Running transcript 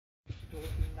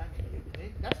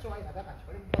That's why I got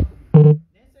actually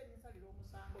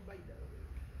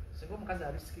singo mukazi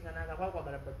abisikinga nanga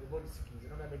kwakwagala badde bodisikiriza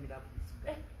nogamba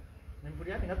ebirabisiga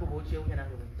nempulira nga goba okyewunya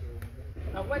nange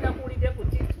bwenkyewunya akwenda kuwulidde ku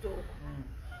tiktok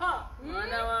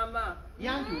mwana wama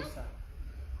yankyusa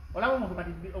olaba omuntu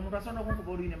kati omuntu asobola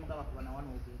okunkuba oluyine mugaba kuba nawano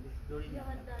ogende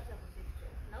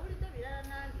nawulidde birala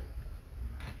nange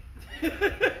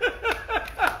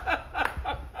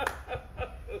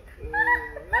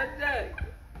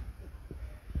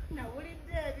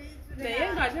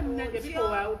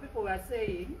people were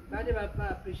saying bade baba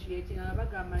appreciating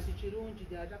abagamba nti kirungi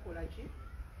gyatakola ki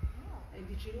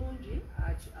nti kirungi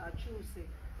akyuse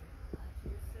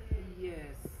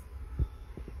yes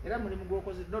era mulimu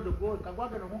gwokoze dodo gwo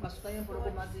kagwagano nkukasukayo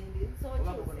empologoma zindi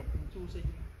oba gogono nkyuse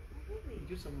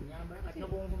nkyuse mu nyamba kati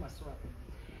nobwonvu maswa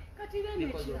kati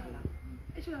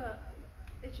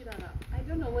ekirala I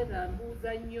don't know whether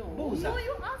mbuuza nnyo. No,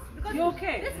 you ask because you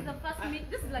okay? This is the first meet.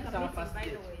 This is like a meeting, by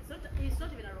the way. So it's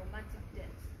not even a romantic date.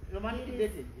 Romantic date.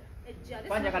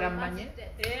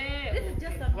 This is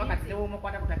just a wakati meeting. leo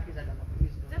umekwata kutakiriza kama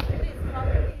Kristo. Definitely it's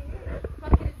probably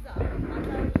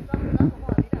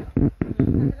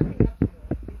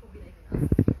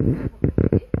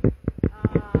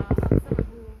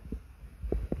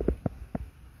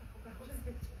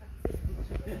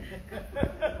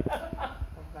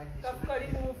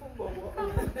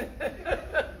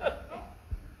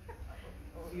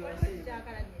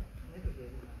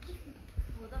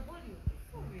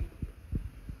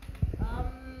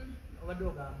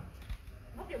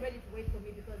hope you're ready to wait for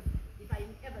me because if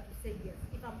I'm ever to say yes,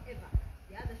 if I'm ever,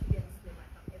 the other should be a disclaimer,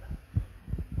 if I'm ever.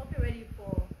 Hope you're ready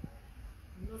for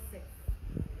no sex.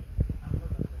 I'm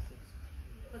not after sex.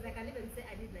 Because I can even say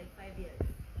I did like 5 years.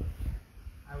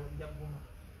 I will jump woman.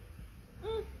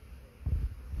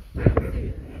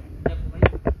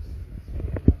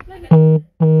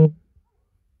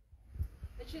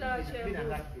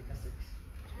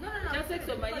 Just sex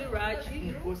on my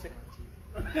Raji.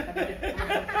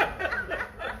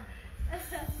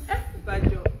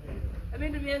 Bajjo.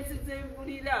 Ebintu byensize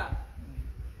mpulira.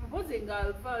 Mpozi nga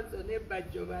Alfonso ne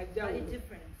Bajjo bajjawulo.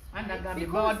 Anagambye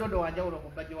bawadodo wanjawulo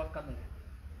ku Bajjo wa kamera.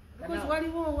 Because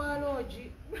waliwo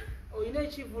owaloogi olina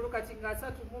ekivulu kati nga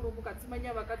 3 kati simanyi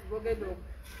abakazi bogenda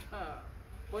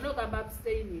bona ogamba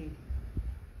abstaining.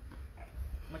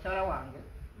 Mukyala wange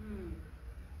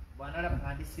bw'analaba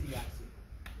nga ndi serious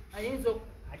ayinza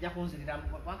ajja kunzirira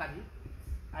wakati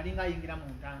alinga ayingira mu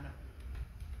ntaana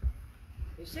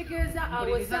ekitegeeza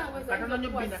awe saawa katono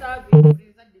nnyo wa Bina service.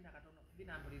 Bina katono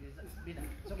Bina mpuliriza Bina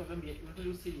soko gambye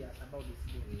tuli serious about this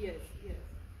day. Yes, yes.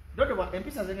 Dodo wa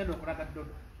empisa zengendo okulaga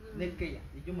dodo nekeya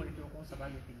ejjo mulito okunsaba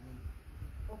ngeti nyingi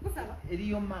Okusaba?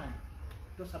 eriyo man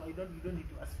tosaba you don't need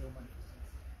to ask your man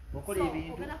okola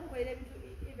ebintu Ogenda kukolera ebintu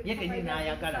yeke nyine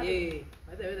n'ayagala.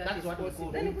 That's what we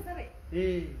call then kusabe.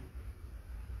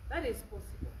 That is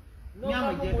possible. No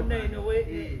Nyama mamu jendo munne no we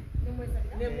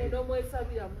Nemwesabira. no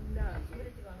mwesabira munange.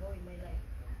 Kibere kibangawo in my life.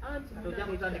 Anti tojja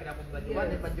kutandikira ku Bajjo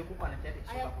wadde Bajjo kukwana kyati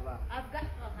kisoka kuba I've got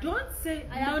don't say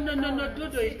no,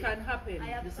 Dodo, it can happen. I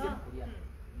have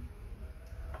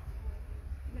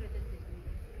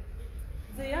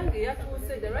The young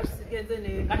yatuuse the rest sigenze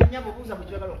ne kati nyambo buuza mu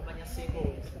kyagala okumanya singa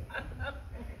oweza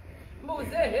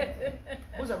mbuze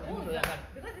buuza mu kintu toyagala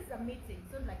because it's a meeting,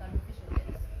 it's not like an official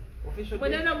date. official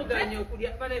mwenena muganya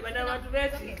okulya bana bantu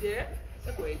beekidde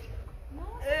sekweti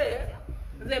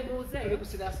nze mbuuze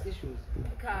serious issues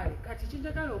kale kati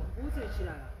kinjagala okubuuza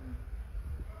ekirala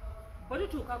bwe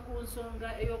tutuuka ku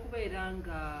nsonga ey'okubeera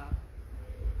nga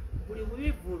buli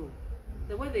bubivulu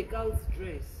the way the girls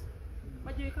dress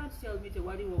but you can't tell me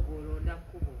tewaliwo gwolonda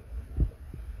kkubo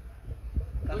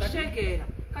okitegeera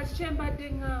kati kyembadde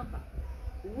ŋŋamba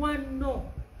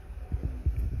wanno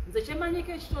nze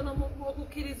kyemanyiko ekitono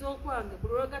okukkiriza okwange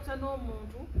buli lwegata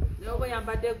n'omuntu naye oba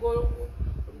yambadde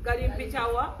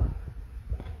galimpitawa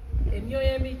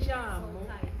emyoyo emikyamu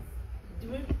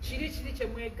kiri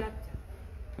kyemwegatta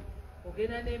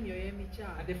ogenda n'emyoyo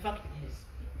emikyamu. the fact is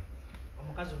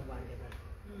omukazi omwanjagala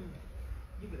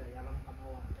jubira yaba mukama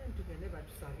wange tugende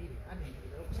batusabire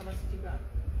okusaba sikigaana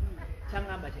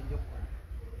kyangamba kyenja okukola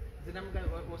nze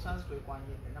namugambye osanze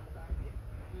twekwanyende namugambye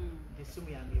nti essimu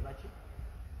yange ebaki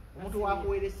omuntu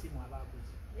wakuweera essimu aba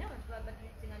aguze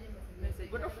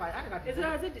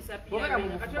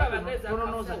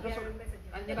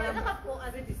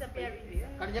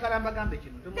kati njagala mbagambe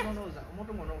kino tomunonooza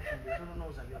omuntu mwona ofumbire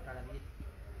tononooza byotalabye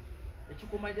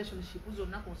ekikuuma relationship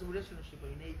zonna ku nsibu relationship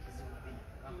erina ekizibu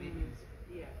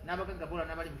n'abagagga bola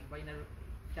n'abali mu balina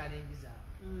challenge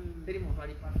zaabwe teri muntu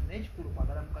ali pafu naye ekikulu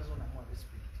kwagala mukazi ono amuwa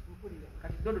respect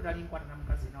kati Dodo talinkwata na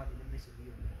mukazi nawadde ne message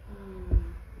yonna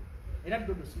era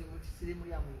dodo siri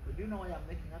muri amwiko. Do you know why I'm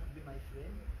making her to be my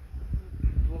friend?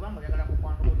 Tuobanga oyagala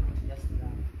mukwano gwo not just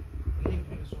love. Any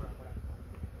bisobola kola.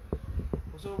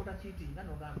 Osobola obutakiitinga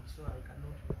n'ogamba kisobola I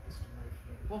cannot do this to my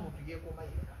friend. Kuba omuntu yeekuuma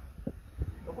yekka.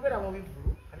 Okubeera mu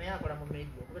bivulu kana yakola mu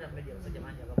media okubeera mu media abasajja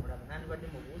bangi abamulaba nandibadde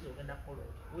mu buuzi ogenda kukola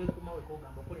oti weekuuma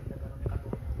weekogamba okola endagano ne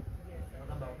Katonda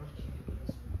ogamba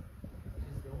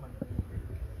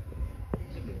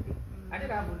ate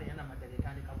laavu neyana amaddala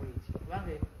etandika bweki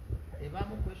kubanga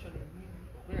ebaamu question ennyingi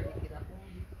okweraliikira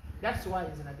kungi. That's why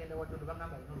nze nagenda waddondo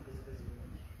bagamba alina olugezigezi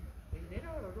lungi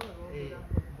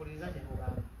mpuliriza nje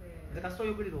mugamba nze kasita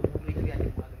oyogerera omuntu ekiryange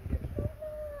mwagalira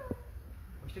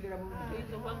okitegera bulungi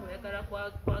oyagala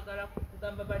kwagala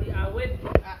kugamba bali awedde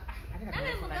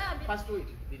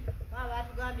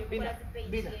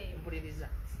mpuliriza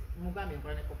mugambe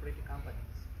nkola ne corporate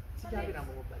companies sikyabira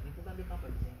mu bobadi nkugambye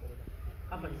companies enkolera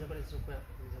companies enkolera zisokola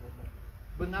kukkiriza bobadi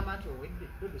bwe ngamba nti owedde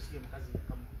dodo siye mukazi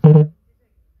yekamu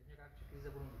tukkiriza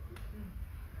bulungi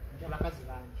nti abakazi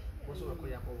bangi bosobola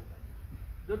okukolerako obobadi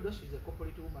dodo size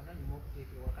corporate woman anyuma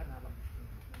okuteekera waka n'aba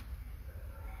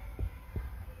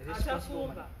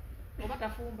atafumba oba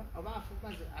tafumba oba afumba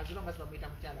azilonga zibamuyita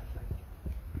mukyala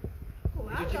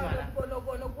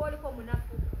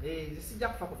zisijja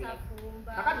kufa ku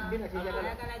kakati bina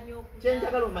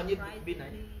kyenjagala omanye bina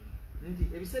nti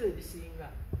ebiseera ebisinga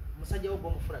musajja wo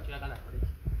gwomufula kyoyagala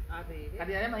akoleki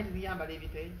kati yali amanyi tibiyambala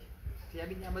ebitengi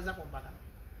tiyabinyambaza ku mpaka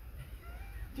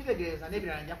kitegeeza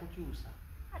n'ebirala nja kukyusa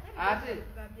ate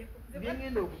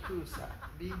byengenda okukyusa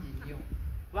bingi nnyo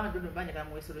kubanga dodo banjagala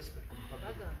muwese respect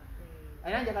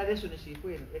era njagala relationship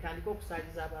eno etandika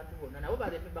okusaaliza abantu bonna nabo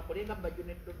bakolenga Bajjo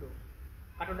ne Dodo.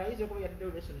 Katonda ayinza okuba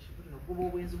yataddewo relationship kino okugoba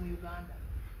obwenzi mu Uganda.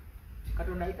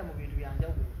 Katonda ayita mu bintu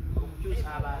byanjawulo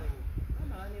okukyusa abantu.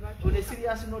 On a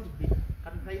serious note B,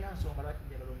 Katonda talina nsonga lwaki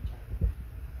njagala omukyala.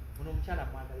 Ono omukyala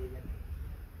mwagala ebyadde.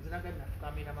 Nze nagambye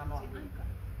nafukamira maama wange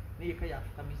naye ka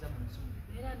yafukamiza mu nsi muno.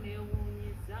 Era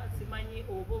neewuunyiza simanyi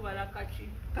oba obalaka ki.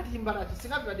 Kati mbalaki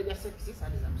singa bibadde bya sexy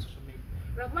sandi za mu social media.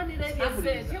 Rakumanira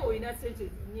ebyesente olina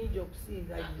sente nyingi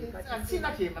okusinga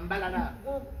sina kyemba mbalala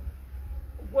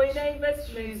bwolina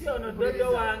investment ono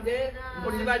Dodo wange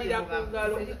muzibalira ku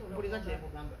ngalo mpuliza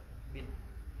kyemugamba bino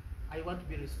I want to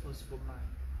be a responsible man.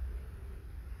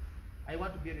 I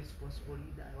want to be a responsible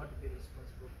leader. I want to be a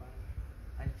responsible father.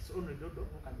 And it's only Dodo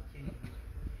who can change it.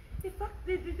 In fact,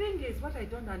 the thing is what I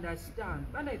don't understand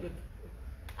and I don't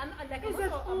is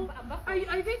that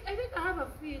I think I have a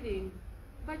feeling.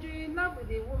 But you're in love with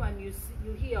the woman you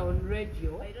hear on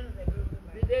radio. I don't know the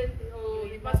woman.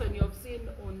 The person you have seen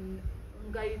on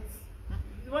guides,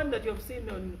 the one that you have seen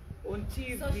on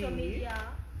TV, Social media.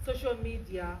 Social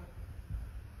media.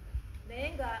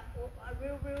 Nenga a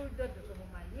real Dodo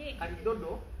woman. Kali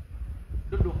Dodo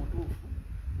mutuufu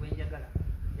gwenjagala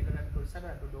njagala Dodo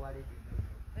sagala Dodo wa radio.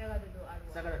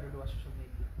 Sagala Dodo wa social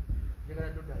media. Njagala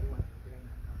Dodo ali wano kugira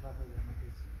avava ya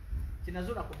magezi.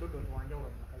 Kinazula ku Dodo tuwanjawula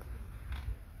makazi.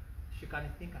 She can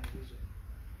think and reason.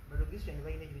 But the Christian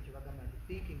divine age which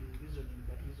thinking is reasoning,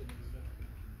 but reasoning is not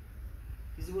thinking.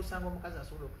 Kizibu sango mukazi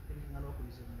asobola okuteekanga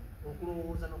n'okubizonya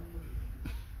okulowooza n'okufulira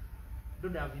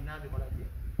Dodo abinabe kolaki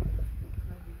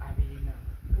abirina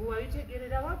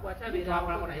bw'abitegerera wabwe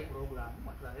atabeerakolako naye puroguramu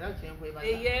era kyenkwebaza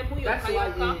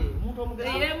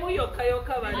eyemu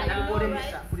yokkayoka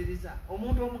mpuliriza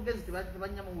omuntu omugezi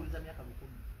tebanyamuwuliza myaka 10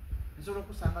 nsobola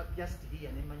okusanga just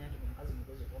here nemanya nti omukazi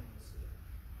mugezi omunsi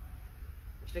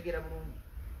kitegeera bulungi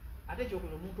ate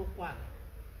ekyokulira omuntu okwala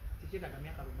tekyetaaga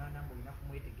myaka 8 ng'olina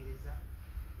kumwetegereza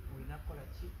olina kukola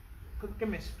ki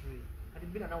chemistry kati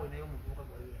bina nawe naye omuvubuka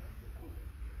gwayo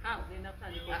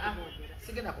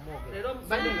sigenda kumwogera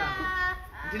banenga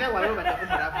nti nawe waliwo batako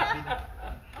mulaavu bina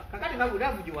kakati nga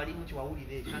bulaavu gye walimu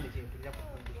kiwawulire ekikange kyempulira ku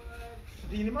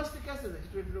nti in most cases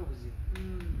ekitwetera obuzibu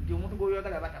nti omuntu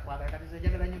gwoyagala batakwagala kati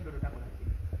njagala nnyo Dodo takola ki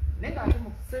naye ng'ate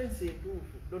mu sensi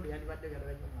entuufu Dodo yandibadde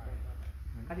oyagala nnyo mwana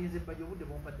kati nze Bajjo obudde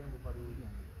bwompadde nguva luwinga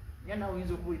naye nawe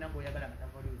oyinza okuba olina ng'oyagala nga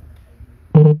tava luwinga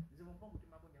nze bompa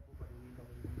omutima gwo njaguva luwinga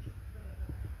bulungi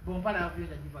bompa naavuyo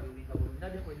njagiva luwinga bulungi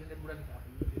nabyekolerende bulabika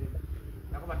akuyingiremu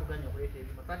nako batuganya okuleeta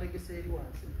ebima twategese eri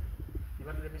wansi ne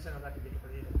batulemesa nga gati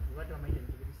gyetukolera ebadde bamayita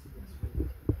nitugeri serious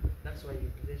that's why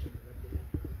relation ebadde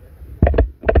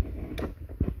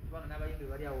kubanga n'abayimbi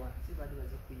bali awo wansi baali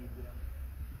baze kuyingiramu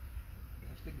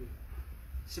akitegeeza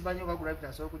sibanyi oba gravity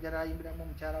asobola okujja n'ayimbiramu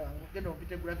omukyala wange genda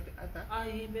omupite gravity Arthur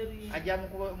ajja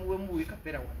muwe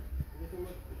kapera wano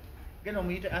genda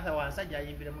omuyite Arthur wansi ajja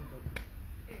ayimbiramu Dodo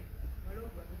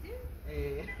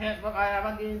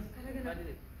abagenzi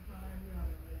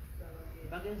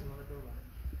bagenzi babaddewo bangi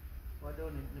waddewo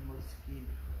ne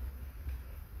Molisikini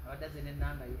abadde aze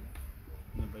n'ennanga ye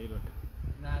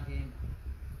n'agenda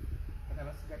kati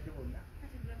abasigadde bonna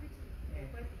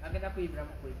agenda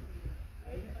kuyibiramu kwezi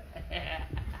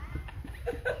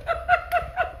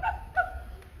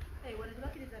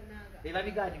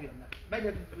babigaanyi byonna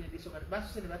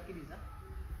basuse ne bakkiriza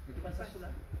ne tubasasula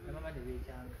namama ne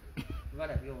beekyanga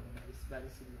balabye ono bali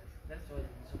serious that's why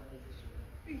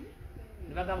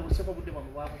ne bagamba obuseko obudde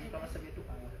bwamwe bwabwe twabasabye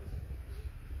tukanga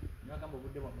ne bagamba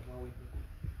obudde bwamwe bwawedde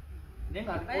naye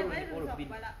nga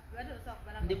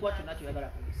ndi kuwa kyonna kyoyagala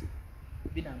polisi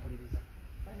binampuliriza.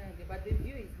 But the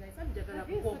view is nice. I'm just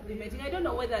complimenting. I don't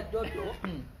know whether Dodo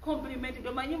complimented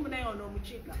or my human on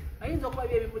Muchika. I ain't so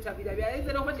quite able to put a bit. I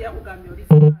don't know what you have to do.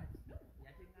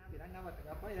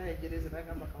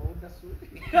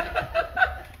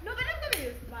 No, but everybody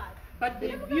is smart. But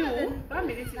the view,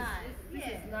 family, this is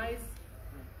nice.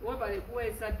 What about the way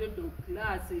it's a Dodo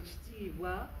class, HT,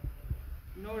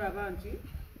 no Ravanti,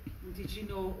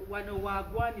 Ticino, one of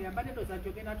one, and but it was a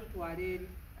joke not to Tuareg.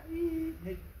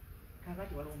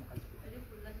 Kakati waliwo omukazi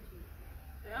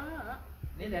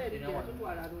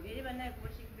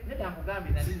nedda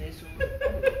nkugambye nali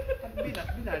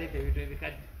nesunbinaleeta ebintu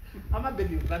ebikadde amabbe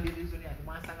byokugambye erizoni ati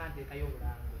mwansanga nteekayo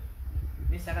obulango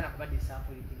nesagala kuba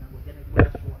disappointinga ngojja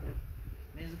nekulasuwa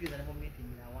nenzikiriza ne mu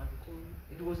meeting awantu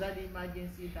it was an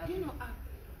emergency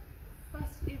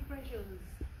first impressions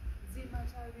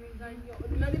zimattalinga nnyo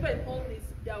naliba all this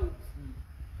doubt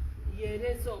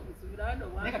yerezo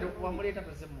muzulano wange wamuleeta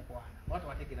toze mukwana watu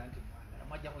wategera nti mwana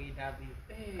mwajja ku interview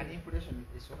kati impression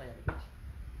esoka ya biki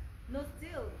no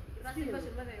still that's the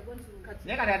question whether you're going to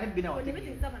naye kati ate bina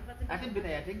wategera ate bina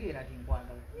yategeera ati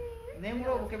nkwagala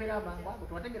nengula obukebera abantu abo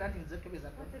tewategeera nti nze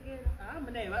kebeza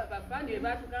munaye bafandi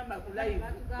batugamba ku live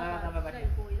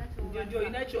njo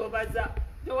olina kyobaza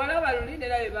tewalaba luli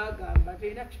nera bye bagamba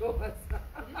tolina kyobaza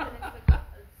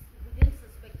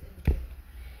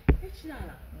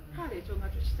ekirala kale ekyo nga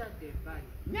tukitadde ebbali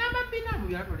nyamba bina mu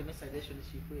byatolemesa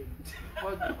relationship emu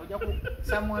ojja ku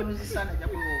someone who's son ajja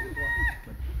kuliwa obutwa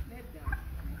nedda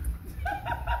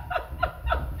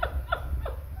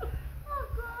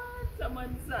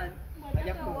someone son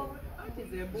ajja kuliwa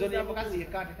zoni yamukazi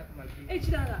yekante takumagi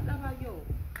ekirala labayo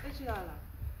ekirala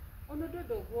ono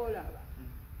Dodo gwolaba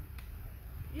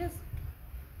yes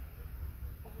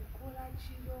okola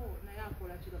kiro naye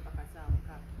akola kiro paka saawa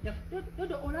kaka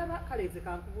Dodo olaba kaleze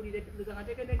kankubulire ndoza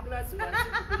ngateke ne glass wansi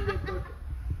kubulire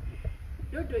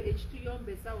Dodo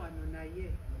ekituyombesa wano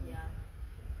naye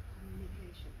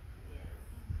communication.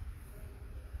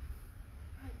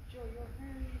 Bajjo, you're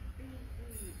very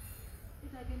busy.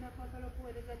 Itagenda kwagala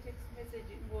okuweereza text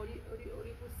message ng'oli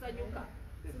kusanyuka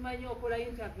simanyi okola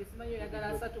interview simanyi oyagala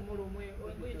asatu mu lumwe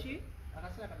ki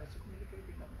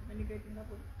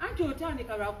anti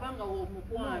otandika lwakubanga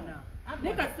womukwana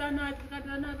naye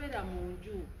katanabeera mu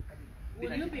nju.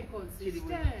 Will you be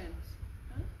consistent?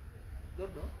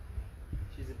 Dodo,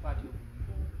 she's a part of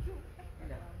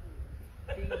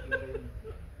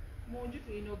mu nju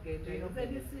tulina ogenda nze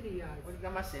ndi serious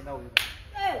oligamba senga wewe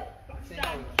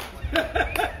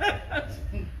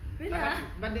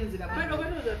mbadde nzira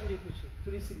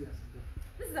tuli serious.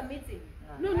 This is a meeting.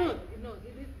 No,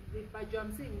 the Bajjo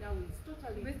I'm saying now is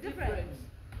totally different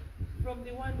from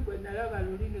the one when Narava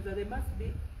Lulino. So there must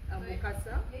be a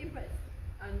Mukasa. You're impressed.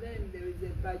 And then there is a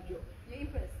Bajjo. You're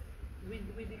impressed.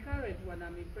 With the current one,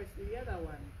 I'm impressed with the other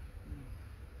one.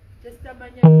 Just a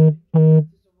manya.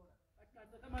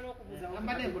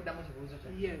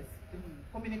 Yes.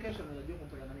 Communication is a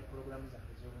different program.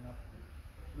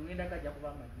 Luenda kajja kuba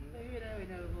amanyi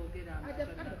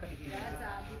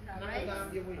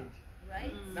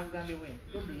nakugambye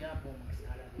bwenti Dodo yaba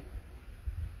omukisa alabe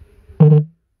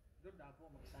Dodo aba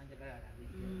omukisa njagala alabe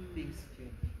things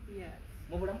change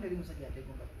mu bulamu teri musajja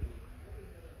ateekonga kutuuka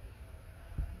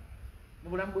mu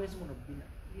bulamu bwensi muno bina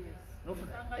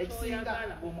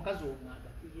ekisinga omukazi omwaga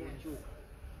onkyuka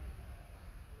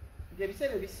nti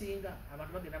ebiseera ebisinga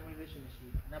abantu bagenda mu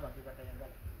relationship n'abantu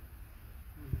batayagala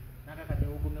nakakati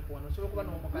ogumeko wano osobola okuba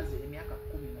n'omukazi emyaka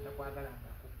 10 nga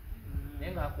takwagalangako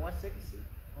naye ngaakuwa sekisi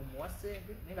omuwa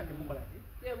sente naye nga temukola ti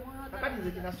kakati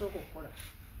nze kinasooka okukola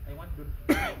I want to do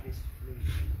this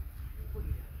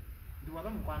nti waba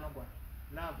mukwano gwa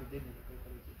love then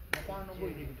mukwano gwo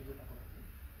ine ebintu byetakola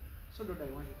so Dodo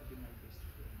I want you to be my best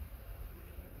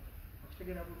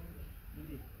okitegeera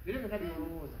bulungi biro byonna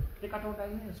byolowooza tekatonda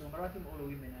alina ensonga lwaki all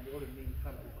women and all men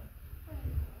kabalwa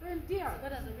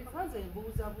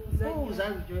buuza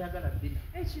gyoyagala bina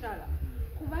ekirala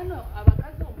kubano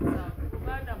abakazi omusanvu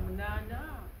kubanda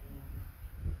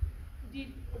 8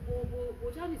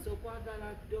 bw'otandisa okwagala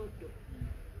Dodo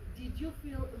did you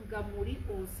feel nga muli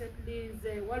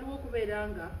osetlinze waliwo okubeera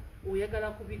nga oyagala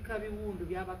kubika biwundu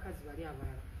by'abakazi bali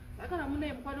abalala agala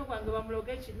muna mukwano gwange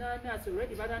bamuloga ekinanaasi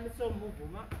olwedi batandise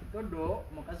omuvuma Dodo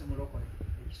mukazi mulokole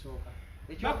ekisooka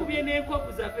bakubye n'enkovu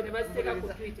zaffe ne baziteeka ku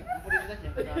Twitter.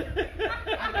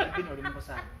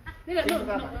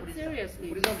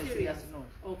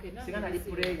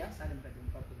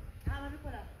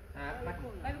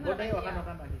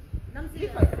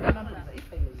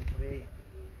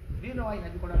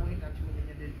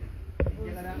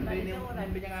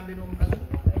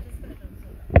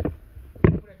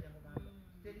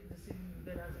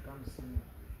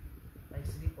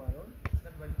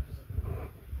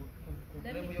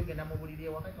 Muyogenda mu buliri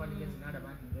wakati wandigezi n'alaba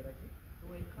nti mbeera ki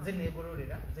nze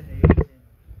neegololera nze neeyogeze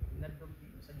naddoki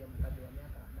musajja mukadde wa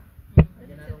myaka 4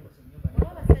 ajja n'alongosa ennyumba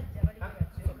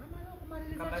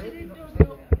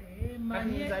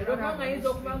kubanga ayinza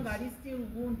okuba nga ali still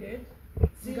wounded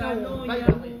ng'anoonya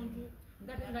muntu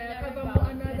nga yakava mu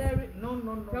another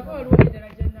lwako waliwo eddala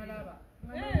gye nalaba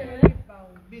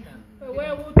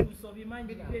weewuutuusa obimanyi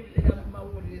bibeera mu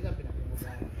mawulire.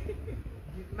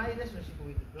 My relationship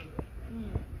with the brother,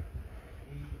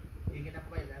 you can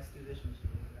apply that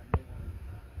relationship with the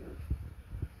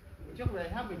brother.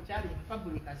 I have a child in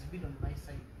public has been on my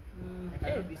side. I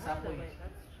cannot disappoint.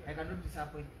 I cannot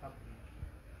disappoint the public.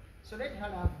 So let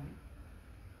her have me.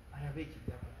 I have a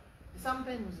child.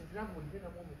 Sometimes in travel, we get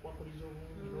a moment of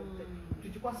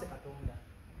tuchikwase katonda.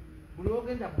 Buli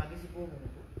ogenda mu magezi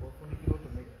g'omuntu ofunikira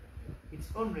otomera. It's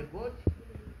only God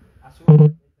as well.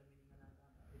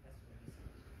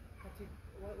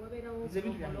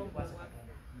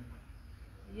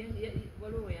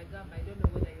 waliwo yagamba I don't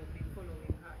know whether you've been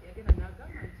following her yagenda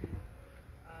n'agamba nti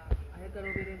ayagala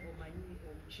obeere ng'omanyi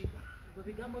omukiga bwe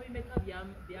bigambo bimeka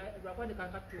lwakwandika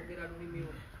katwogera lulimi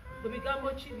lwo bwe bigambo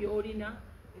ki by'olina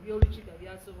eby'olukiga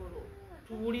byasobola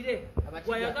tuwulire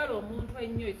bw'ayagala omuntu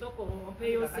ennyo esooka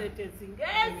ompeeyo sentensi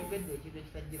ng'ogedde ekintu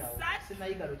ekitagirawo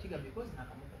sinayiga lukiga because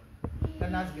nakamukola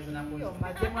kanazigeza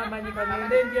mazemu amanyi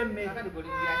kagende endyemmere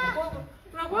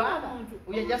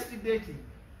we are just dating.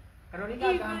 Karolinga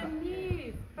agamba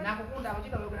nakukunda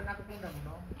abakiga boogera nakukunda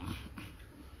muno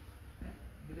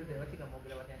biro tebakiga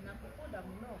mwogera batya nakukunda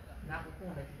muno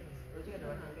nakukunda okiga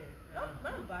tebakyogera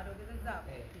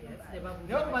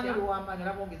naye okumanya oluwamanya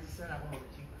nabongezisa nabo mu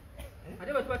lukiga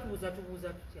ate bwe tuba tubuuza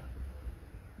tutya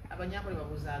abanyankole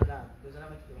babuuzanga oza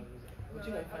nabakiga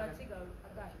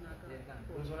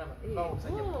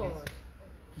babuuza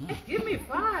Give me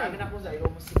 5. Agenda kuzaira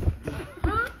omusigo.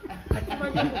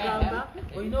 Atumanyi kugamba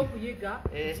olina okuyiga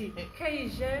nti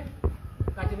keije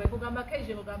kati bwe kugamba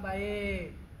keije kugamba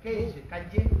keije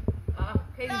kajje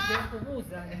keije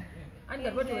kubuuza ani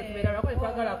nga twetwe tubeera lwako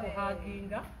twagala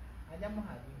kuhaginga ajja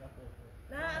muhaginga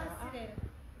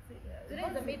Today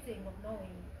is a meeting of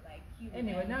knowing like you.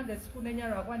 Anyway, nange sikunenya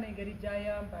lwakwa n'engeri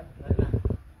gy'ayambadde.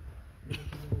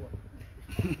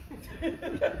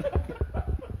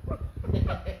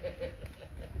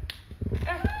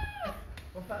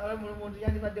 Omuntu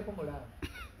yandibaddeko mulaba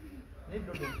naye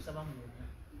Dodo okusaba mu yonna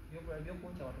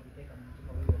ebyokunca watubiteeka mu mutima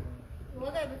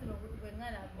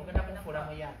ogenda kunfuula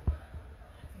muyayi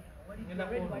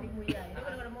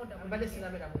mbadde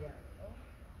sinabeera muyayi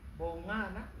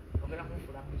bw'omwana ogenda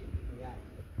kunfuula muyayi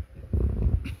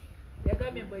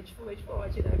yagambye mbu ekifuba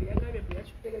wakirabye yagambye mbu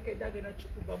yakikutegekedde agenda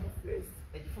kikuba mu face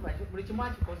ekifuba buli kimu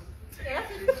akikoze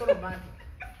solomantic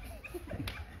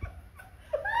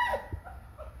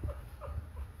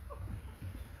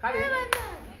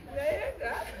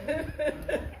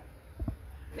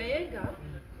naye nga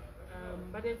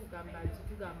mbadde kugamba nti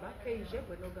tugamba keije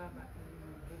bwe nogamba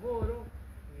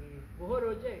buhoro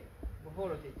gye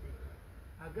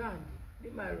agandi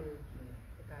limalo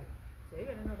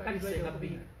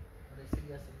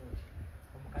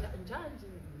njanji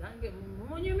nange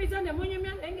mumunyumiza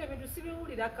nemunyumya naye nga ebintu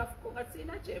sibiwulira akafuko nga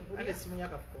sirina kyempulira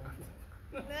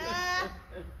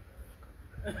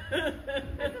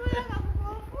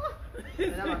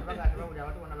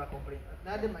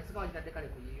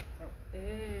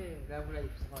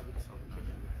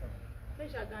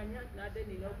Neshaganya nade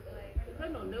nino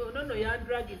nono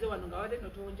yandragize wano nga wadde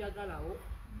notonjagalawo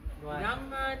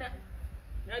nangana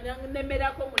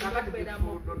nannemerako munabakubeeramu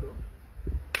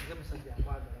nze musajja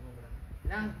nkwagala mubulamu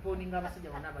nanponinga abasajja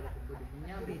bonna abali ku Dodo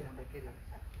munyambe mundekere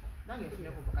nange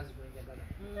nfuneko mukazi gwenjagala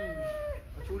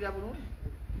okiwulira bulungi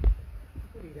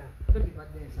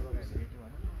tebibadde nsaba buseeji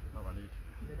wano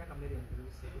ndeka kamere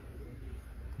nkuluse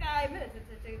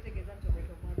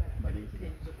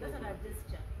That's not a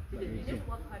gesture. You just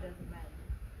work hard as a man.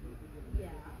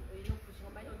 Yeah, you know, pushing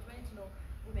on my own, trying to know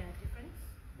women are different.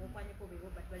 bokwanyeko bebo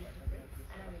but bali different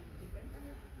nange different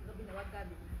ngobina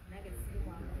wagambi nange sirimu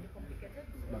amuli complicated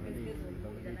ngezgezo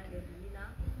ngobina nange Bina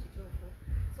kituufu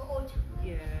so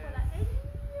kola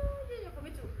ennyo for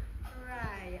me to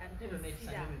try and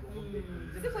consider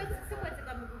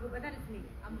sikwetika mugugu but that is me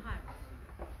I'm hard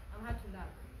to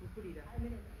love Ukulira.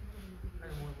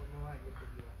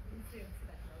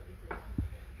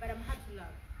 But I'm hard to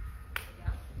love.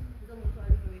 Yeah. So I'm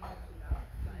very hard to love.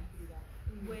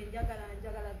 When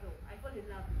Jagala though, I fall in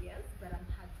love, yes, but I'm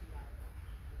hard to love.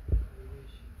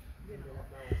 You know.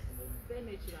 Very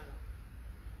natural.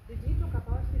 Did you talk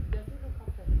about it? Does he look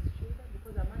after his children?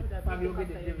 Because I might have been look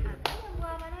after your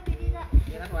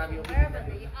Wherever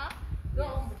they are, go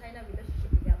home to China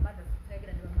relationship with their mothers, their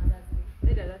mothers.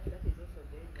 Later, that is also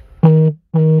there. I don't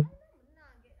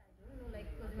know, like,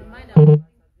 because in my mind, I'm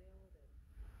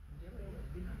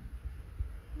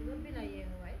you've been a year,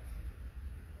 right?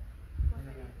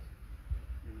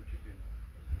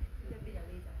 You've been a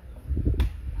later.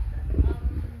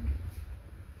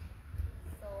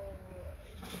 So,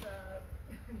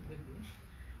 it's,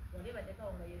 whatever they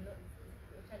call you know,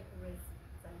 it's trying to raise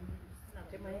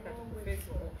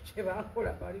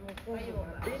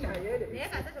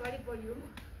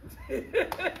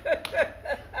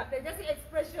they're just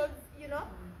expressions, you know,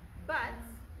 but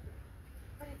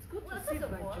it's good to see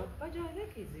Bajjo. Bajjo, I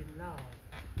think he's in love.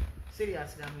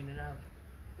 Seriously, I'm in love.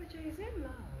 Bajjo is in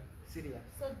love. Serious.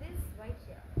 so this right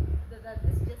here, this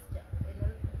gesture, you know,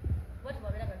 what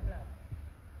about love?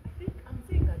 I think I'm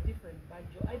seeing a different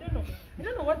Bajjo. I don't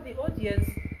know what the audience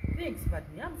thinks, but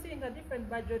me, I'm seeing a different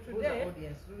Bajjo Who's today. the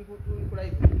audience?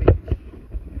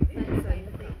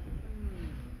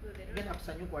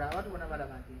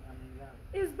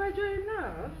 Is Bajjo in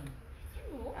love?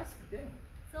 Ask them.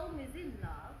 So he's in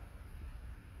love.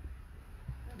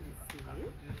 Let me see.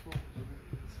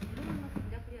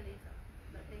 Definitely later,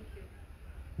 but thank you.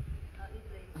 I'll eat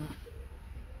later.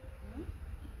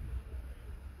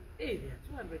 Hey, there,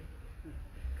 200.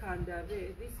 Kandabe,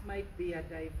 this might be a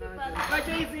diversion.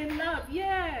 Bajjo is in love,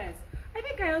 yes. I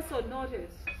think I also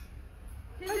noticed.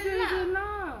 Bajjo is in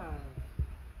love.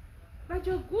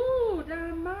 Bajjo, good,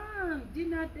 man.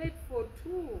 Dinner date for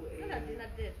two. It's not a dinner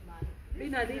date, man.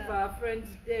 Bina leave our friend's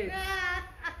date.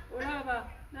 Olaba,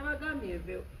 never got me a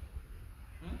bill.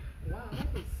 Wow, what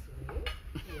is it?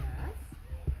 Yes.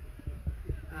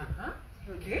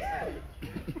 Okay.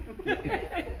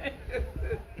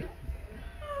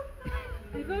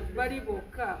 I got Bari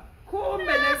Boka. Come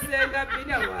and say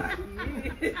Bina wali.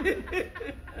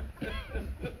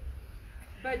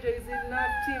 Bajjo is in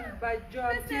love, Team Bajjo,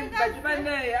 Team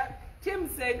Bajjo. Team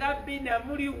Senga Bina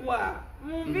Muriwa.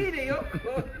 Video.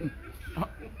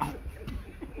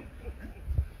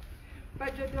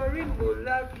 Bajjo, Doreen will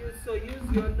love you, so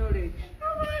use your knowledge.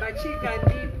 Bachiga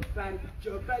need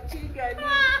Bajjo. Bachiga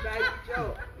need Bajjo.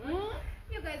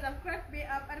 You guys have cracked me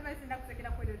up. Otherwise, I'm not taking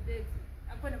up on your date.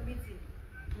 I'm going to meet you.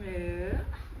 Yeah.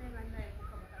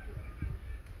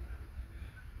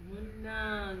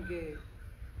 Munange.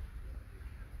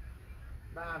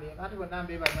 Bambi, abantu bonna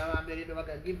mbebaza bambeeredde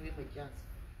baga give him a chance.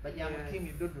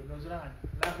 Bajamutiimi Dodo nozulani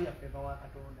laavu yaffe eva wa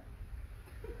Katonda.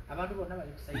 Abantu bonna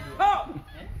bali kusaidia.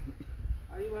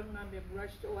 Are you one number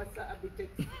brush to what's a bit?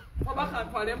 Oba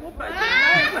kantwale mu Bajjo.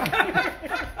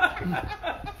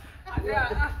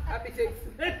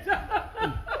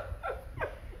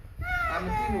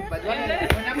 Amutiimu Bajjo.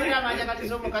 Onamuli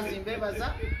amajagaliza omukazi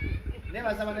mbebaza.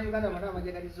 Nebaza bannayuganda bonna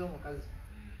amajagaliza omukazi.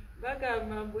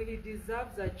 Bagamambu, he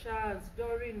deserves a chance.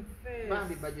 Doreen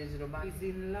Face is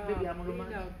in love. Bina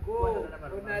go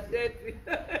on a date.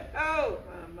 Oh,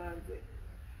 mamanze.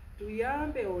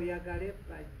 Tuyambe oyagale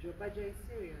Bajjo. Bajjo is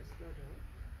serious, Dodo.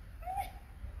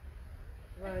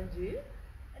 Wanji?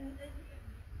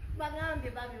 Bagambi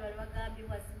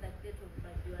was in the date of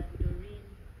Bajjo and Doreen.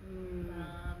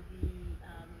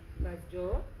 Bajjo.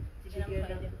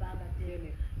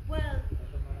 Well,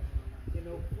 you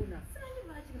know, Kuna.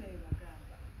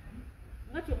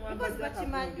 Not your mother. Because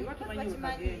Bachimani, oh my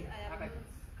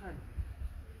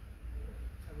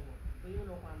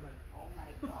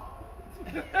God.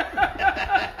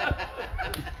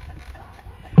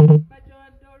 Bajjo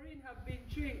and Doreen have been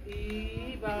chewing.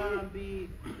 Bambi.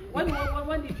 When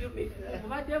did you meet?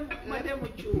 Madam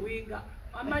Chuwinga.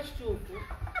 How much too?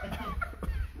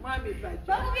 Mommy Bajjo.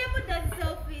 But we put that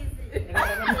selfies.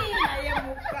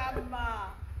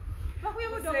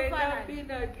 Say,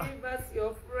 Bina, give us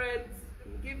your friends.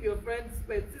 Give your friends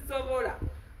space. It's over.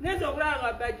 Next of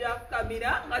all, Bajjo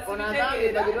Kamina. I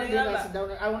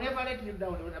will never let you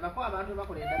down.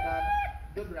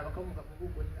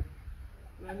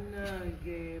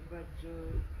 Manage Bajjo.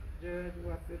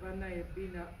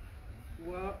 Bina.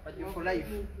 Bajjo for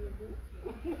life.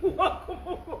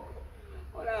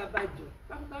 Ola Bajjo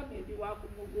bakugambye ndi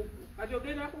wakumugugu kati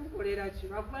ogenda kumukolera ki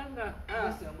bakubanga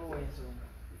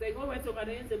senga owensonga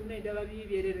naye nze muna endaba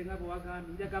bibyerere nga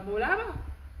bwewagambye njagamba olaba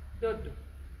Dodo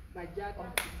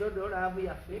bajjata Dodo olaabu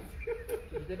yaffe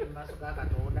tutete mu maaso ga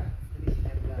Katonda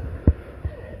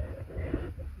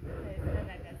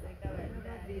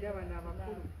baviira bano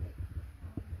abakulu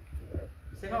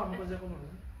senga wamukozeko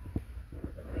mulungi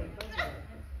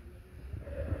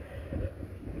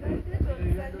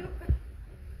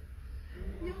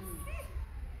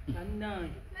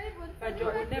Bajjo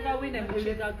will never win a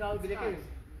Muchiga Girls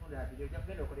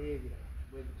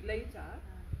later.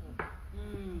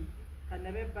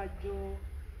 Kanabe Bajjo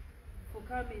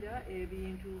fukamira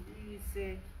ebintu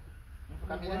biyise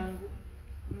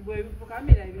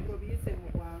fukamira ebintu biyise mu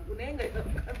bwangu naye nga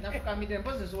nafukamira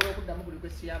mpozi esobola okuddamu buli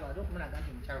kwesi abantu okumulaga nti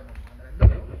omukyalo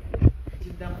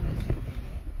kiddamu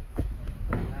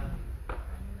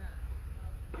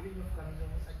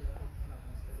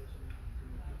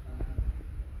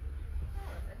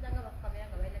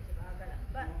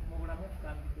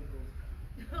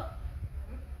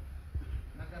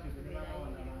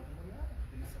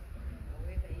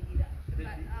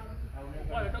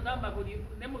togamba buli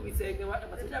ne mu bisenge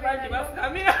abasajja bangi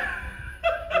bafukamira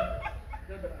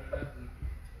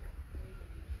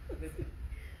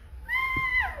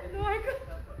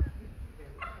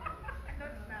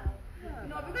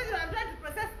No, because I'm trying to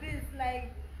process this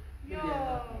like yo.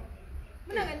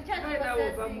 I'm not gonna try to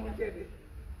process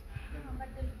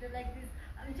like this.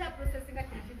 I'm trying processing a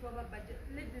kitchen for my budget.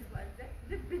 Leave this one.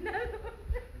 Leave Bina.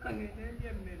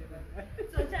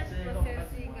 So try to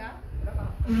processing.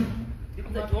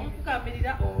 The drum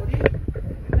fukamirira oli.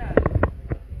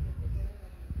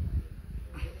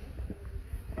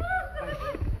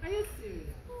 Are you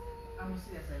serious? I'm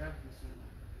serious. I love this woman.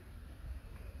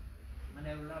 And I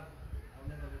will love her. I'll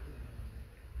never let her go.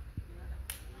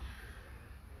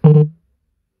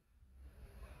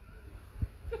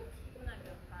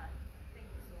 Thank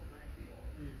you so much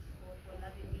for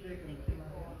loving me. Thank you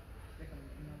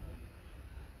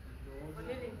for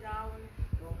living down.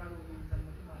 I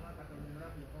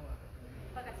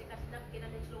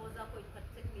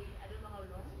don't know how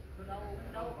long.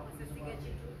 Now processing it.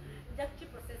 Just keep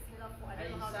processing up for I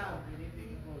don't know how long.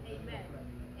 Amen.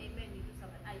 Amen. You do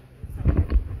something. I do something.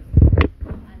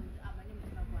 And my name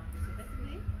is Nagwa. So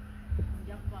basically,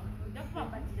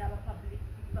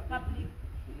 public.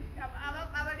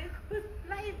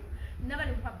 Live. Never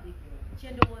in public. I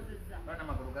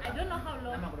don't know how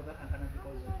long.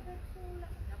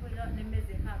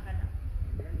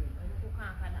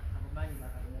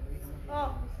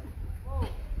 Oh.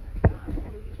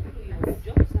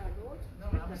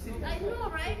 I know,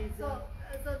 right? So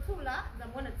Tula,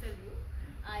 I'm going to tell you,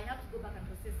 I have to go back and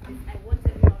process this. I won't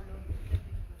tell you how long it takes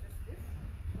me to process this.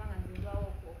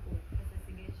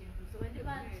 So when you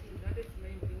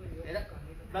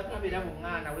bakabira mu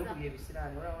mwana wekubye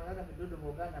ebisiraani olaga bidodo mu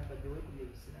Uganda Bajjo wekubye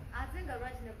ebisiraani I think I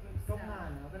write in a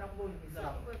tomwana ogenda kuboonyeza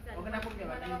ogenda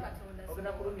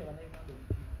kulumya bannayuganda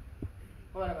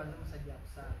kola banze musajja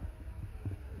akusaala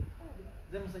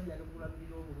ze musajja ali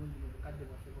kulabirira obulungi mu bukadde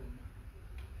bwaffe bwonna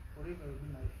forever will be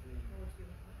my friend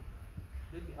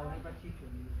baby I will never cheat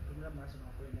on you tugula maaso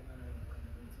nakola endagaano yomukama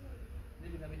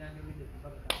nebina binanjulidde kuva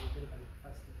batabutereka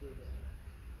first case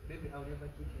baby I will never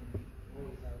cheat on you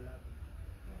always I will love you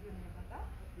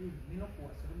nino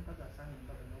kuwasa buli mukazi asaanye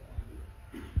mpaka nokwambira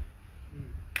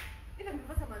even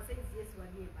before someone says yes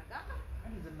one year bagaka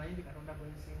kandi nze mayindi Katonda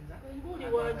gwensinza nguli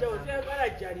wanja okyagala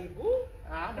jalibu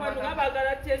wano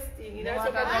babagala testing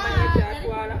nasooka namanya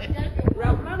kyatwala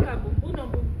lwakubanga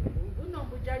buno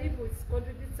mbujalibu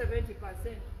contribute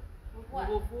 70% mu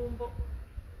bufumbo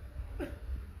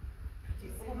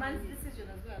for man's decision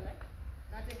as well, right?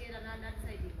 Not again and not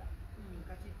deciding that.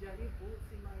 Kati jalibu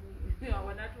simanyi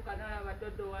awanatuuka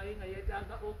n'abadodo wayi nga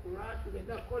yeetaaga okula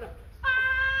tugenda kukola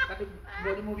kati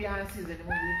ng'oli mu byansi nze ne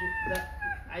mu bintu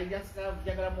I just love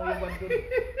njagala mwoyo gwa dodo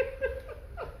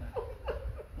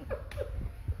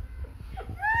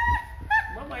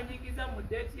mwanyigiza mu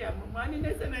date yammwe mwani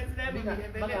ne SMS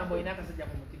bagamba olina akasajja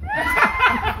ku mutima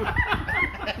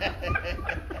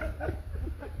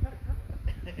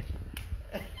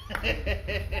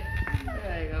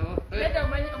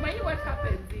what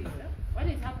happens is what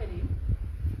is happening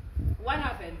what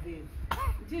happens is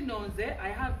nti nonze I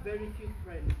have very few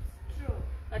friends True.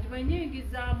 kati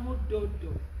bwenyingizaamu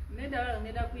dodo nedala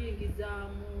ngenda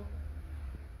kuyingizaamu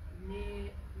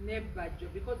ne Bajjo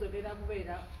because ogenda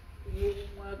kubeera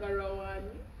mwagalwa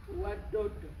wanyu wa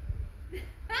dodo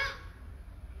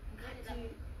kati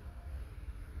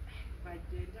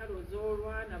Bajjo entalo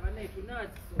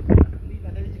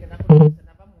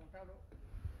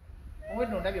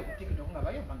Owedde ondabye ku TikTok nga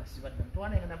bayomba nga sibadde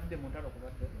mutwana nga navudde mu ntalo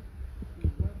kubadde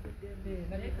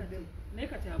naye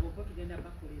kati abo bo tugenda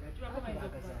bakolera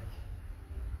kibakamayinzaaki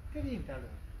teri ntalo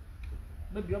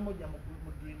maybe wamujja mu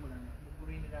Greenland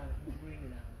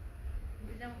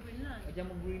ajja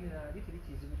mu Greenland teri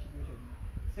kizibu kimu kyonna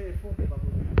selefumpe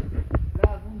babulungi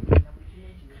laavungirina buli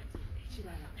kimu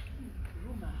ekirala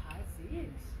ruma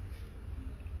hazit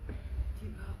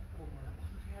tibakomola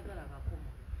tayagala bakomo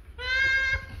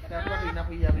Kata tulina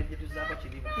kuyamba ebyetuzaako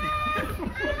kirimu.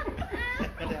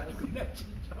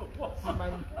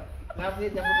 Naavuye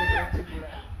ejja kubeera kigula.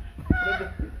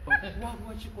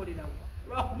 Waba kikolera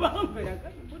lwakubanga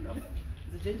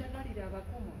nze gye njagalira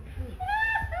abakomo.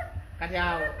 Kati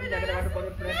awo njagala batukole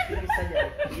plastic sajja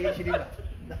y'ekiriba.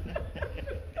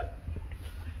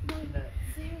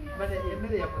 Bane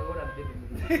emmere yamwewola bbebe mu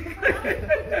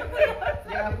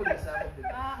yakuliisaako bbebe.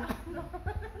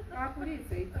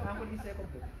 Akuliiseeko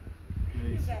bbebe.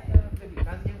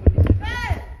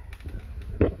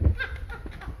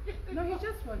 No, he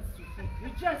just wants to think. You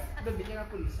just.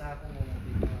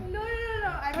 No.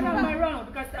 I don't know wrong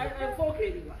because I'm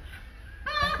focused.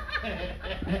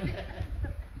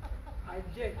 I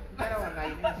just.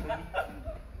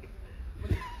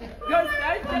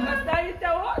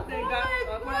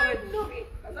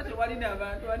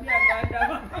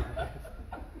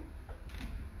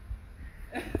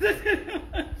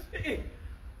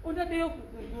 Unadeo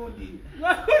kukugundi.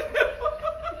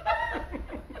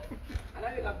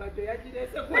 Alabika Bajjo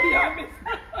yagirese kuli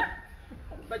yamisa.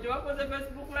 Bajjo wakoze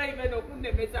Facebook live eno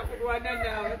kunnemesa kulwana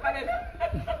nawe. Kale.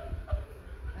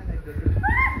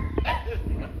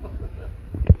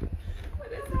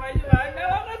 Simanyi bana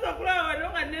wakaza kulaba wano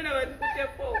nga nena batukute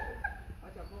fo.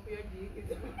 Acha fo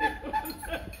yajiikiza.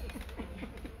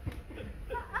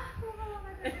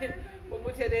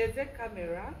 Umutereze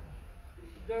camera.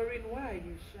 Doreen, why are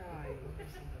you shy?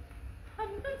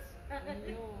 I'm not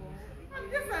shy. No. I'm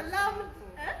just alarmed.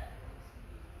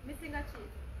 Missing a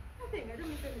cheat. Nothing. I don't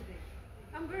miss anything.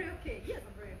 I'm very okay. Yes,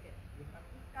 I'm very okay.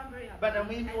 I'm very happy. But I'm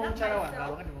in one child. I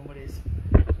want to remember this.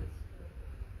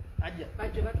 Aja.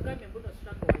 Bajjo batugambye mbuno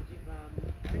struggle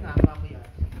wagivaamu. Ninga abamu ya.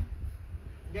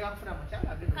 Njagala kufuna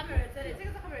mukyala agenda. Camera tere. Take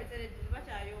the camera tere.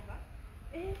 Bakyayomba.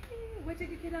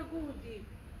 Wetegekera gundi.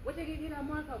 Wetegekera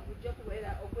mwaka gujja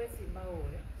kubeera okwesimbawo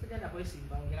ole. Sigenda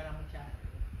kwesimbawo njagala mukyala.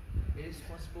 A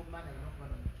responsible man and not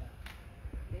one mukyala.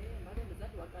 Mbadde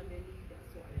muzadde wagambye leader.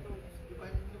 So I thought.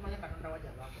 Tumanya Katonda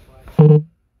wajja baakutwala.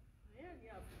 Naye ani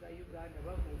afuga Uganda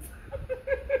babuuza.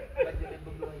 Bajjo ne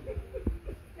Bobi Wine.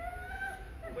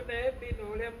 Naye Bina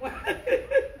olemwa.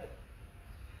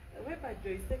 Bajjo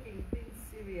is taking things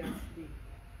seriously.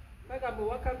 Bagamba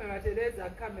owa camera tereza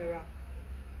camera.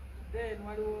 Then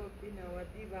waliwo Bina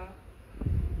wadiba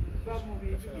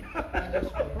bamubiri.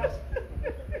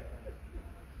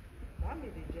 I'm the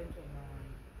gentleman.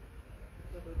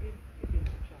 So we'll give him a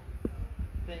chance.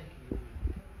 Thank you.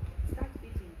 Start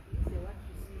eating, please. They want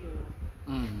to see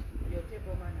your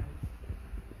table manners.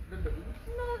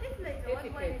 No, it's later. What do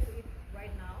I need to eat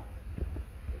right now?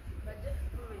 But just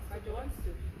always. Bajjo wants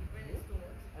to feed When you. it's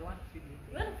towards. I want to feed you.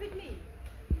 You want to feed me?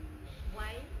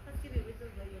 Why? Let's give you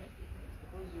reasons why you want to feed me.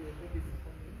 Because you were baby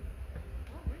before me.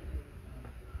 Oh, really?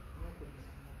 Not for this.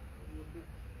 You were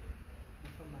baby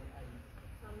before my eyes.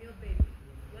 I'm your baby.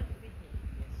 You want to feed me?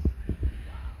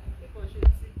 People should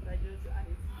see Bajjo's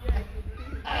eyes. Yeah, I can do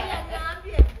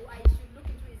it. I should look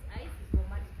into his eyes. It's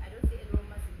romantic. I don't see any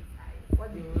romance in his eyes. What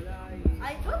do you lie?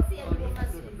 I don't see any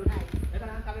romance in his eyes.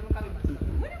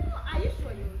 Are you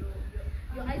sure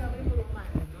your eyes are very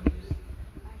romantic?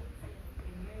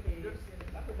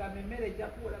 Batugamba emmere ejja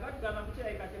kuwola batugamba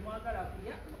mukirabika temwagala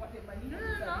kulya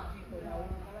No.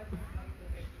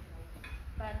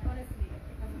 But honestly,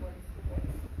 everybody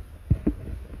supports.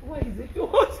 Why is it too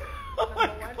hot?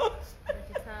 Number one,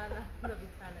 Vitana. No,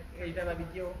 Vitana. Ebitaba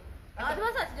bijjo. The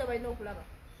ones that you know, Kulaba.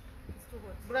 It's too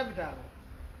hot. Bulabitabo.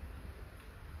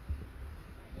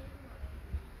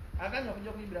 Aganya okujja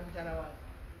okuyimbira mukyala wange.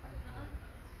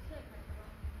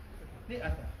 Ni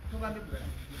ata. Tugambye bulala.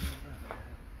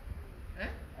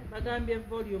 Bagambye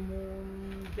volume.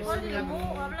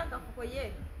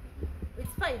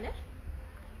 It's fine, eh?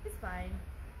 It's fine.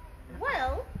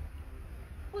 Well,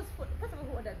 first of all,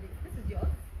 who ordered this? This is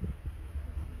yours.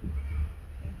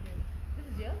 Thank you. This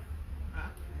is yours?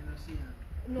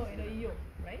 No, you,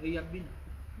 right? Bina.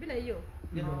 Bina you.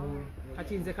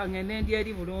 Kati nze kangende ndi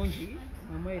eri bulungi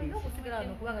amweri.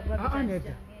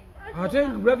 Ate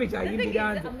gravity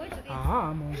ayimbira nze.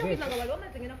 Monze.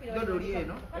 Dodo oli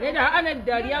eno. Era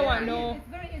anadda ali wano. It's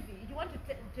very easy. You want to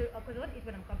because I want to eat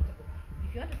when I'm comfortable.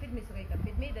 if you want to feed me, so you can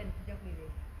feed me, then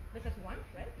definitely let us one,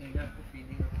 right? Yeah,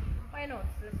 feeding. Why not?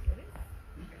 Let's do this.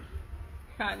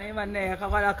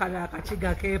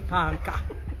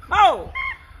 Oh!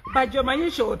 Bajjo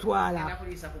manyisho otwala.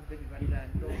 Anakulisa ku baby balira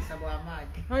ndowisa bwa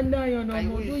maji. Anayo no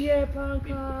mundu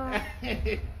yepanka.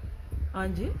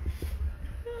 Anji?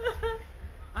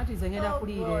 Anti zengera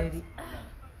kulira eri.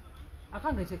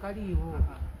 Akange tekaliiwo.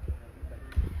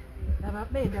 Laba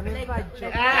benda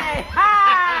bajjo.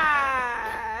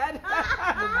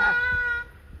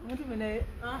 Omuntu mene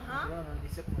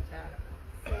Ndise ku mutala.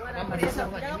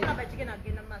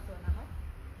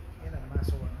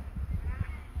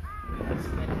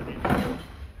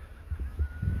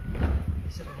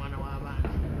 Ese mwana w'abaana.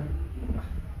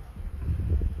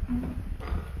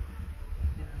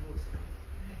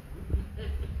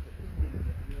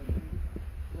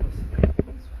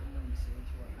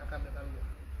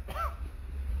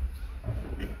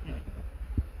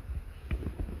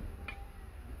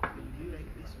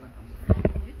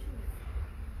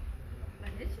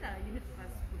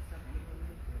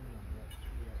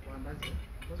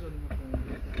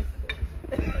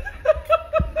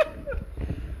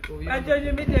 Bajjo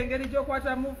nyumidde engeri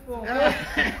gy'okwata mufo.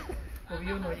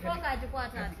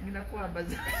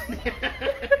 Ninakwambaza.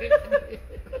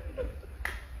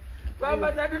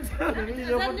 Kwambaza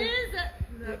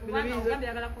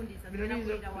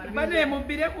bane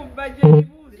mubbire ku bajjo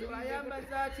ebibuuzo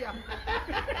ayambaza atya.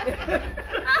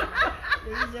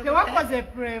 Tewakoze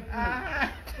prep.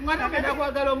 Omwana agenda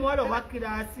kwagala omuwala owa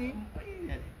kiraasi.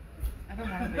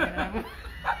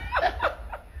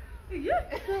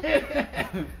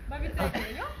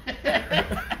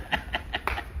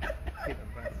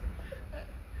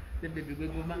 Baby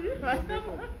gwegoma.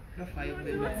 Kafayo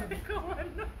baby.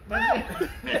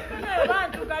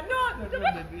 Bantu gano.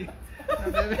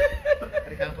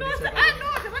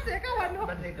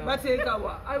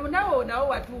 Bateekawa. Ayo nawo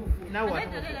watuufu. Nawo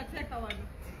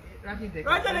Lwaki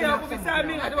ne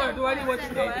yakubisami nga tewali waliwo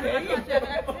kiteeteeyi.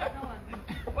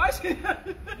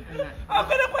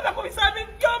 Akwenda kwenda kubisami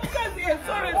gy'omukazi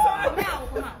ensolo.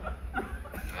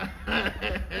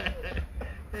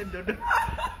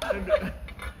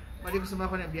 Mali kusoma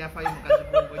kwa byafaayo mukazi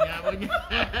bonyabonya.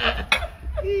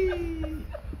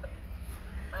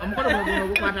 Omukono guno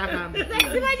gukwata akambe.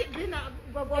 Sibaji bina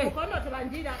omukono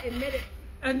tebanjira emmere.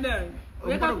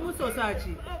 Oyagala kumusoosa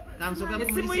ki?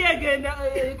 Essimu yegenda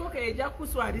enkoko ejja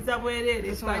kukuswaliza bwereere.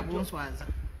 Esobola kunswaza.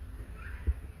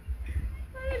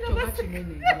 Kyokka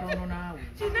kinene ntono naawe.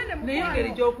 Kinene mu naye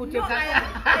engeri gy'okuteeka.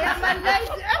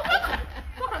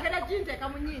 Kokagenda jinteeka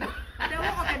mu nnyini.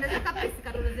 Okendeze kapisi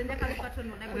katoleze ndeka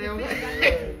katono.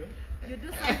 You do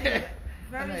something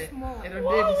very small. Ero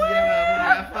David sijaba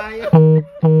byafaayo.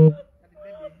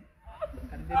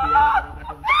 Kadi baby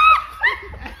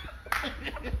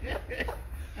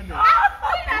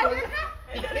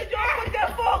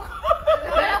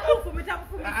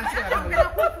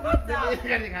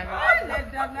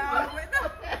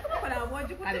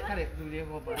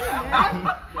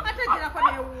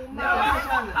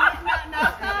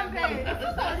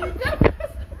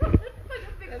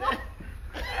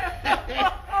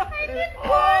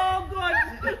Oh God!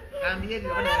 I'm here.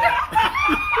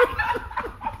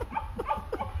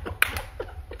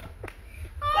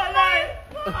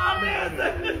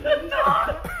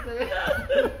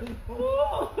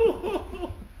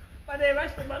 Pada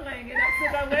rush to bang ngayon na sa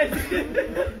kamay.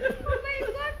 Oh my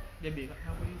God! Baby,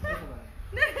 ako yung sa ba?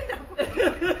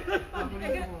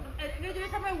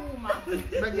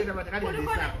 Bagay naman kali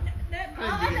desa.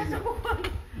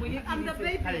 I'm the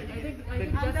baby.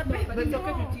 I'm the baby. But it's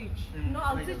okay to teach. No,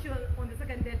 I'll teach you on the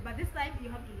second date, but this time you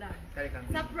have to learn.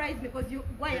 Surprise because you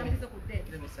why am I so good date?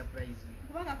 Let me surprise you.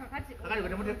 Kubanga kakati. Akali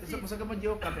kwa mtu musaka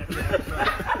mmoja kamera.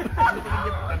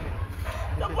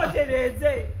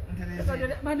 Tokotereze.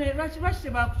 Mane rush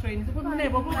back train. Mane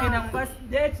bokugenda ku first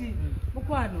date.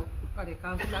 Mukwano. Kale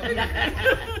kankula.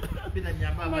 Bina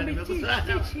nyamba bali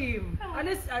teach him.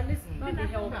 Unless maybe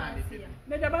help.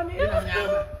 Meda bami. Bina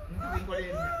nyamba.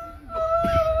 Ngoleni.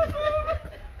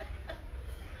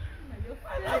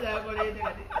 Ada ngoleni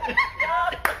kadi.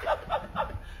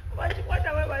 What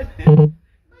away.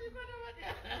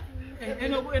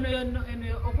 Eno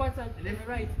okwata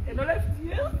right. Eno left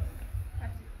here.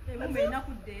 Umena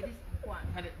ku date kwana.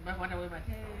 Kadi bakwata we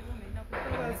mate. Umena ku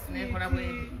Ne kola we.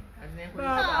 Ne kola.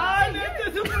 Ah,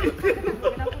 nito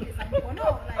no,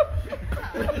 like.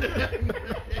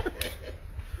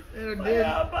 Ero date.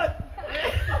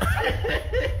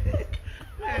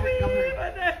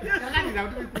 Kadi na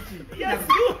utu kuchi. Yes.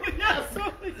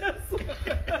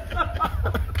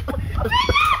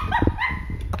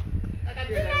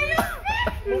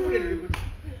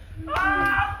 Ah!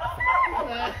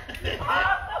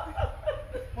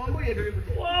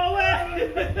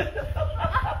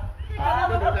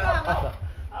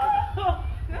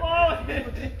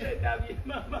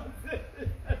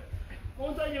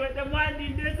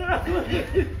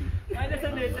 Aina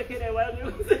sana isekere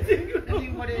wangu. Kati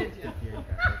ngoleja.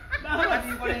 Kati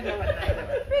ngoleja watata.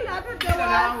 Bina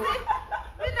atujawazi.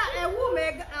 Bina ewume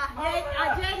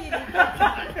ajeli.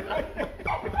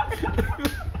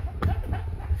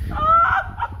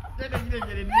 Tena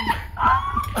njere nini?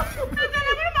 Tena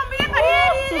mimi mambie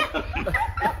kayeri.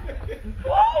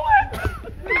 Wow.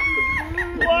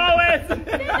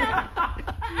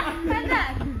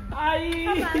 Ai.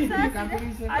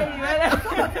 Kampuni Ai, wala.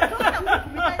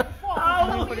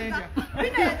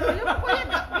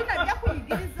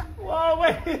 Wow.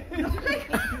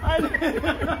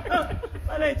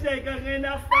 Wala cheka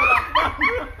ngena fala.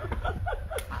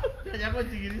 Jago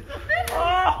tigirisa.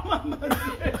 Oh, mama.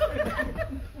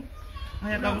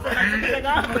 Haya kama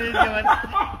ngoleja watata.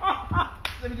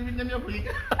 Sasa mimi ndio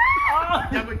kulika.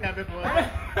 Jago tabe kwa.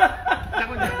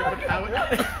 Jago tabe kwa tawe.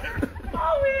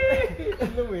 Awi.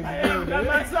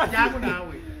 Jago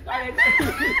nawe.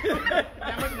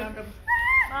 Jago nawe.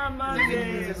 Mama.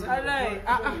 Alai.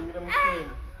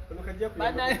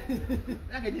 Bana.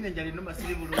 Nake jine njali noma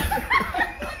siri bulu.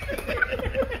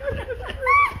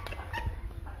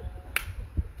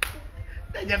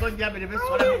 Jago njambe ne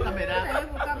besola mu kamera.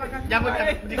 Jago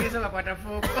ndigeza bakwata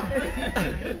foko.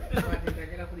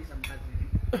 Ndagera kulisa mukazi.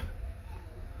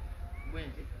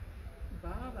 Bwente.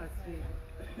 Baba se.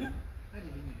 Kali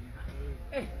nini?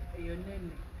 Iyo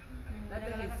nene.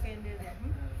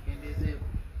 Kendeze.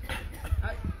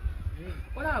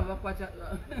 Ola abakwata.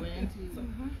 Bwente.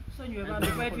 Sonywe bambi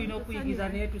kwetu ino kuyigiza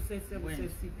netu sese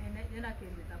busesi. Nena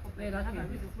kendeza ko Nena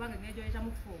kendeza. kubanga ngejo echa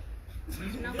mufo.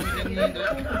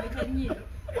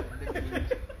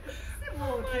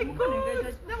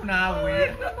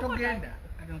 Nawe togenda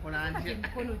ati nkola ntya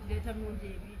Mkono ujileta munje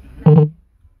hivi.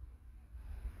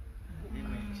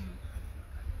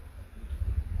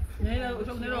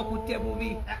 Nena okutte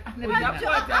bubi.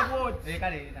 Ujakwata wote.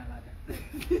 Kale ina ngata.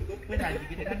 Kwenda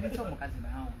njigite kandi so mukazi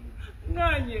nawe.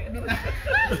 Nganye.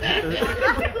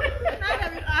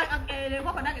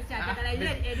 Kwa nage siaje kala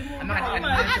ile elimu.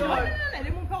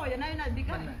 Elimu kwa ya nayo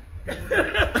ndika.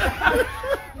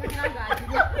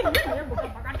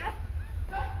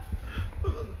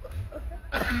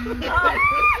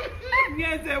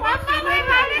 Yes, what's the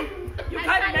name? You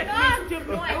can't make me stupid.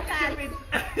 No, I can't.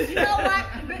 You know what?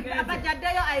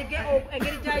 Bajadeyo I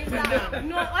get jaila.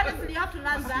 No, honestly, you have to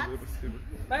learn that.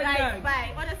 Like,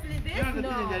 bye. Honestly, this no.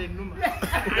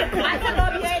 I don't know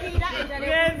the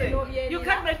You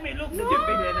can't make me look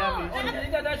stupid. Hey,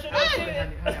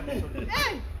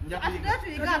 I don't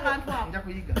you got can't walk.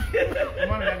 Ndakuyiga.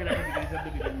 Omwana yagala kudigiriza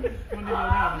bibi. Tundi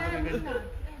lona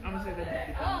amusega.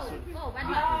 Oh,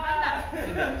 banda.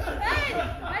 Hey,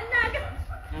 banda.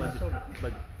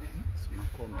 But some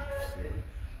comments.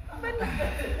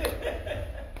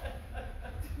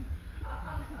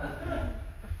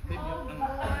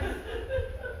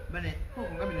 Bane, ko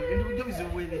ngabile ndio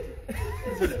bizuwelete.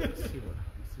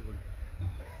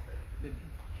 Baby,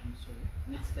 I'm sorry.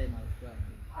 Next time I'll try.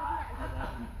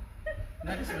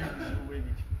 Nani sema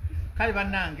bizuwelete. Kale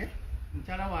banange,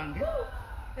 mchala wange.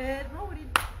 No worry.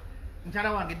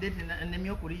 Mchala wange date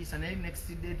nemyo kulisa na next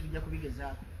day tujja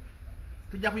kubigezaako.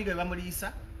 Tujja kuyiga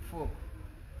bamulisa 4.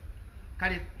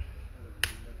 Kale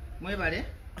mwebale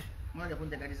mwaje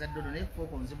kunjagaliza dodo ne 4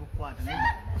 konzibu kwata naye.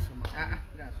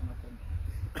 Ndasoma kono.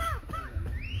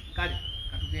 Kale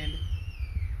katugende.